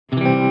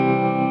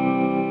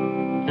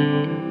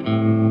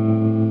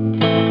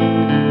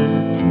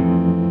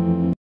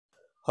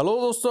Hello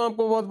दोस्तों,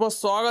 आपको बहुत बहुत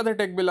स्वागत है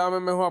टेक बिला में।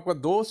 मैं हूं आपका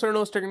दोस्त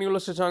रेनोस टेक्निकल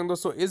शशांक।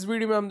 दोस्तों, इस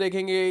वीडियो में हम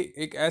देखेंगे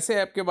एक ऐसे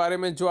ऐप के बारे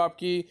में जो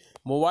आपकी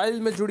मोबाइल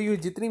में जुड़ी हुई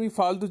जितनी भी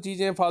फालतू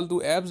चीज़ें हैं,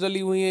 फालतू ऐप्स डली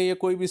हुई हैं या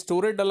कोई भी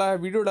स्टोरेज डला है,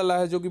 वीडियो डला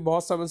है जो कि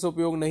बहुत समय से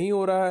उपयोग नहीं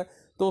हो रहा है,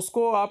 तो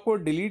उसको आपको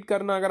डिलीट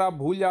करना अगर आप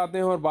भूल जाते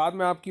हैं और बाद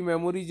में आपकी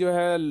मेमोरी जो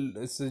है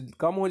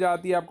कम हो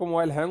जाती है, आपको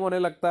मोबाइल हैंग होने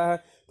लगता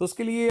है, तो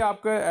उसके लिए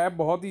आपका ऐप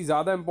बहुत ही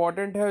ज़्यादा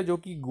इंपॉर्टेंट है जो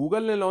कि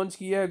गूगल ने लॉन्च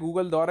किया है।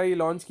 गूगल द्वारा ये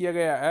लॉन्च किया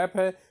गया ऐप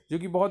है जो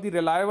कि बहुत ही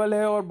रिलायबल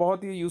है और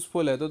बहुत ही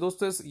यूज़फुल है। तो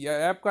दोस्तों, इस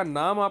ऐप का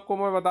नाम आपको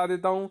मैं बता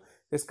देता हूँ।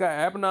 इसका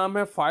ऐप नाम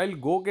है फाइल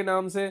गो के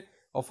नाम से।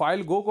 और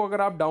फाइल गो को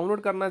अगर आप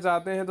डाउनलोड करना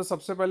चाहते हैं तो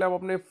सबसे पहले आप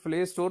अपने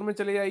प्ले स्टोर में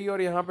चले जाइए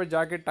और यहाँ पर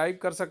जाके टाइप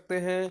कर सकते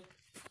हैं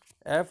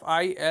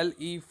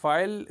FILE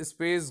फाइल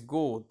स्पेस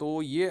गो।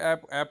 तो ये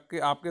ऐप के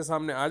आपके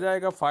सामने आ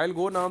जाएगा। फाइल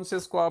गो नाम से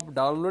इसको आप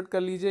डाउनलोड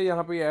कर लीजिए।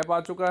 यहाँ पे ये ऐप आ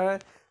चुका है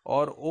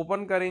और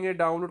ओपन करेंगे।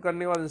 डाउनलोड करने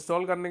के बाद,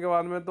 इंस्टॉल करने के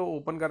बाद में, तो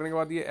ओपन करने के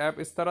बाद ये ऐप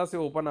इस तरह से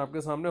ओपन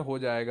आपके सामने हो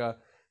जाएगा।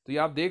 तो ये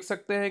आप देख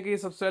सकते हैं कि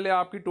सबसे पहले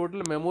आपकी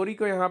टोटल मेमोरी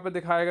को यहाँ पे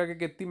दिखाएगा कि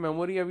कितनी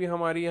मेमोरी अभी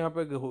हमारी यहाँ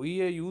पे हुई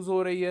है, यूज़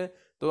हो रही है।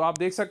 तो आप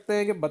देख सकते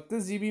हैं कि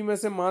 32 GB में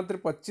से मात्र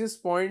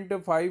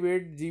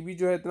 25.58 GB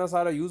जो है इतना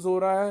सारा यूज़ हो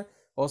रहा है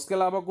और उसके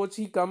अलावा कुछ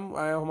ही कम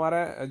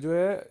हमारा जो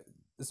है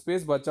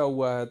स्पेस बचा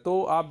हुआ है।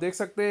 तो आप देख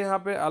सकते हैं यहाँ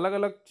पे अलग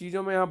अलग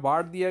चीज़ों में यहाँ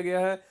बांट दिया गया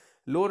है।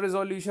 Low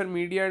resolution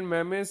media and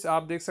memes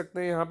आप देख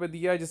सकते हैं यहाँ पे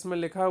दिया है, जिसमें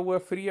लिखा हुआ है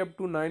फ्री अप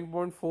टू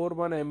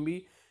 9.41 MB।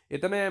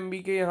 इतने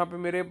MB के यहाँ पे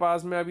मेरे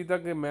पास में अभी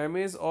तक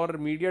मेमेस और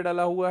मीडिया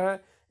डला हुआ है।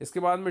 इसके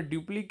बाद में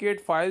डुप्लीकेट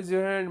फाइल्स जो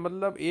हैं,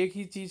 मतलब एक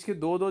ही चीज़ के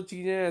दो दो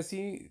चीज़ें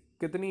ऐसी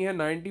कितनी है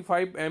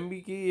 95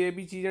 MB की ये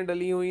भी चीज़ें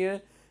डली हुई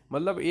हैं।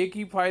 मतलब एक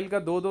ही फाइल का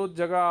दो दो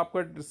जगह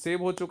आपका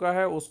सेव हो चुका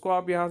है, उसको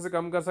आप यहाँ से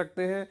कम कर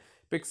सकते हैं।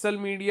 पिक्सल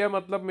मीडिया,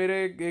 मतलब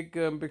मेरे एक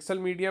पिक्सल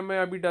मीडिया में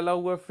अभी डला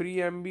हुआ फ्री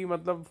MB,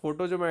 मतलब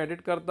फ़ोटो जो मैं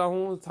एडिट करता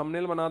हूँ,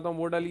 थंबनेल बनाता हूँ,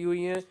 वो डली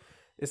हुई हैं।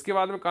 इसके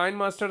बाद में काइन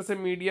मास्टर से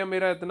मीडिया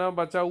मेरा इतना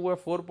बचा हुआ है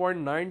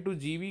 4.92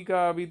 GB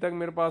का अभी तक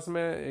मेरे पास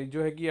में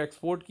जो है कि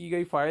एक्सपोर्ट की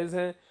गई फाइल्स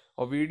हैं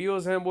और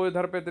वीडियोस हैं, वो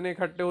इधर पे इतने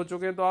इकट्ठे हो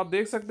चुके हैं। तो आप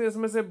देख सकते हैं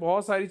इसमें से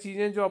बहुत सारी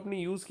चीज़ें जो अपनी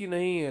यूज़ की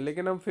नहीं है,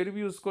 लेकिन हम फिर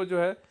भी उसको जो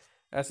है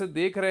ऐसे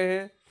देख रहे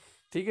हैं।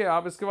 ठीक है,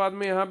 आप इसके बाद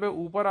में यहाँ पे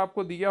ऊपर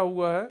आपको दिया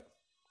हुआ है,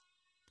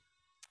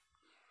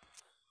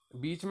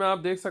 बीच में आप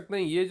देख सकते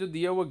हैं ये जो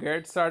दिया हुआ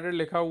गेट स्टार्टेड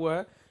लिखा हुआ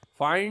है,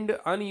 फाइंड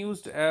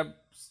अनयूज्ड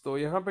एप्स। तो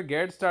यहाँ पे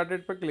गेट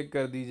स्टार्टेड पर क्लिक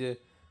कर दीजिए।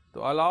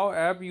 तो allow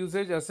app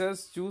usage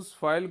assess choose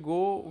file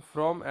go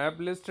from app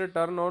list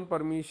turn on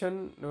permission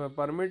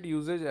permit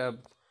usage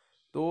app.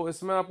 तो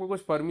इसमें आपको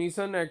कुछ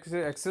परमिशन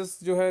एक्सेस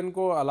जो है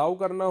इनको अलाउ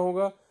करना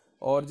होगा,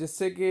 और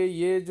जिससे कि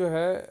ये जो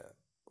है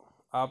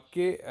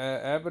आपके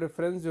ऐप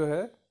रेफरेंस जो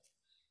है,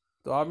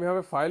 तो आप यहाँ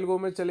पे फाइल गो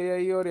में चले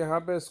जाइए और यहाँ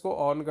पे इसको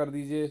ऑन कर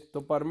दीजिए।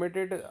 तो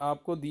परमिटेड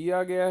आपको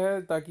दिया गया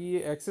है ताकि ये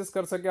एक्सेस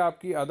कर सके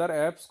आपकी अदर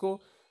ऐप्स को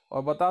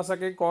और बता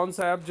सके कौन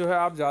सा ऐप जो है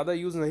आप ज़्यादा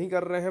यूज़ नहीं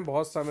कर रहे हैं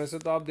बहुत समय से।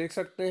 तो आप देख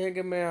सकते हैं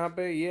कि मैं यहाँ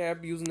पे ये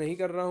ऐप यूज़ नहीं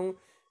कर रहा हूँ,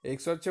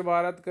 एक स्वच्छ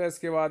भारत का।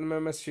 इसके बाद में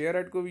मैं शेयर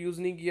एड को भी यूज़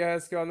नहीं किया है।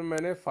 इसके बाद में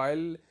मैंने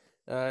फाइल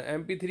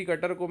MP3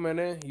 कटर को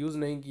मैंने यूज़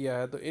नहीं किया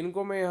है। तो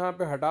इनको मैं यहाँ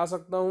पे हटा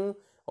सकता हूँ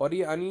और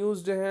ये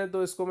अनयूज्ड हैं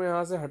तो इसको मैं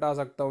यहाँ से हटा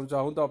सकता हूँ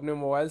चाहूँ तो अपने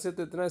मोबाइल से।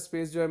 तो इतना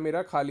स्पेस जो है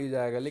मेरा खाली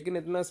जाएगा, लेकिन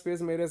इतना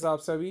स्पेस मेरे हिसाब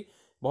से अभी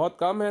बहुत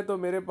कम है, तो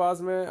मेरे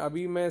पास में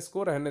अभी मैं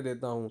इसको रहने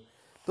देता हूँ।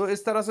 तो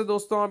इस तरह से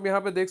दोस्तों आप यहाँ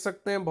पे देख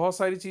सकते हैं बहुत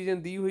सारी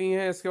चीज़ें दी हुई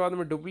हैं। इसके बाद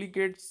में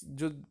डुप्लीकेट्स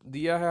जो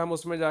दिया है हम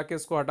उसमें जाके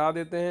इसको हटा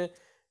देते हैं।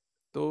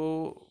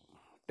 तो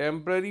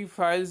टेम्प्रेरी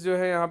फाइल्स जो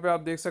है यहाँ पे आप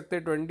देख सकते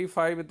हैं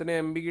 25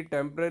 इतने MB की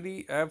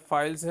टेम्प्रेरी ऐप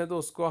फाइल्स हैं, तो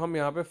उसको हम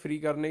यहाँ पे फ्री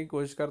करने की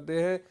कोशिश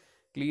करते हैं।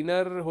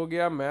 क्लीनर हो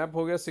गया, मैप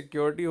हो गया,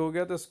 सिक्योरिटी हो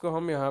गया, तो इसको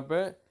हम यहाँ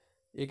पे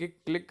एक एक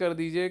क्लिक कर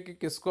दीजिए कि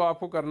किसको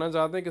आपको करना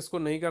चाहते हैं, किसको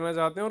नहीं करना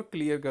चाहते हैं, और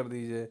क्लियर कर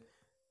दीजिए।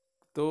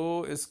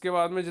 तो इसके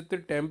बाद में जितनी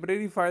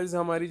टेम्प्रेरी फाइल्स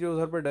हमारी जो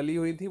उधर पर डली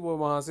हुई थी वो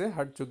वहाँ से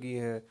हट चुकी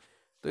हैं।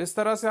 तो इस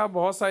तरह से आप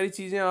बहुत सारी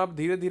चीज़ें आप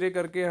धीरे धीरे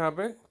करके यहाँ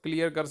पे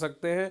क्लियर कर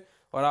सकते हैं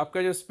और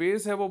आपका जो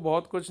स्पेस है वो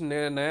बहुत कुछ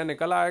नया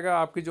निकल आएगा।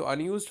 आपकी जो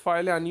अनयूज्ड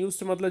फाइल है,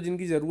 अनयूज्ड मतलब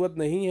जिनकी ज़रूरत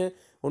नहीं है,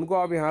 उनको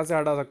आप यहाँ से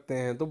हटा सकते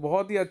हैं। तो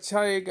बहुत ही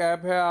अच्छा एक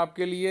ऐप है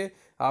आपके लिए।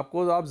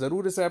 आप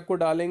ज़रूर इस ऐप को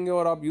डालेंगे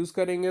और आप यूज़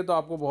करेंगे तो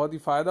आपको बहुत ही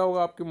फ़ायदा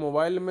होगा आपके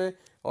मोबाइल में।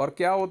 और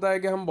क्या होता है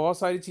कि हम बहुत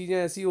सारी चीज़ें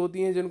ऐसी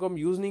होती हैं जिनको हम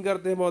यूज़ नहीं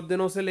करते हैं बहुत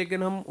दिनों से,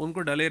 लेकिन हम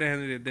उनको डले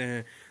रहने देते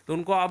हैं, तो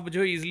उनको आप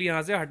जो ईजिली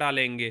यहाँ से हटा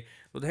लेंगे।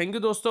 तो थैंक यू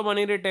दोस्तों,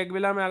 बने रहे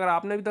टेकविला में। अगर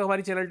आपने अभी तक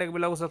हमारी चैनल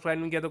टेकविला को सब्सक्राइब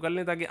नहीं किया तो कर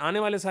लें, ताकि आने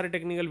वाले सारे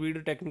टेक्निकल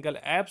वीडियो, टेक्निकल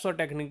ऐप्स और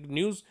टेक्निकल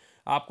न्यूज़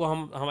आपको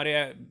हम हमारे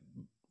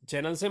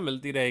चैनल से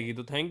मिलती रहेगी।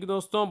 तो थैंक यू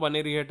दोस्तों,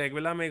 बने रहिए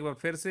टेकविला में। एक बार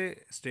फिर से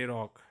स्टे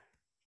रॉक।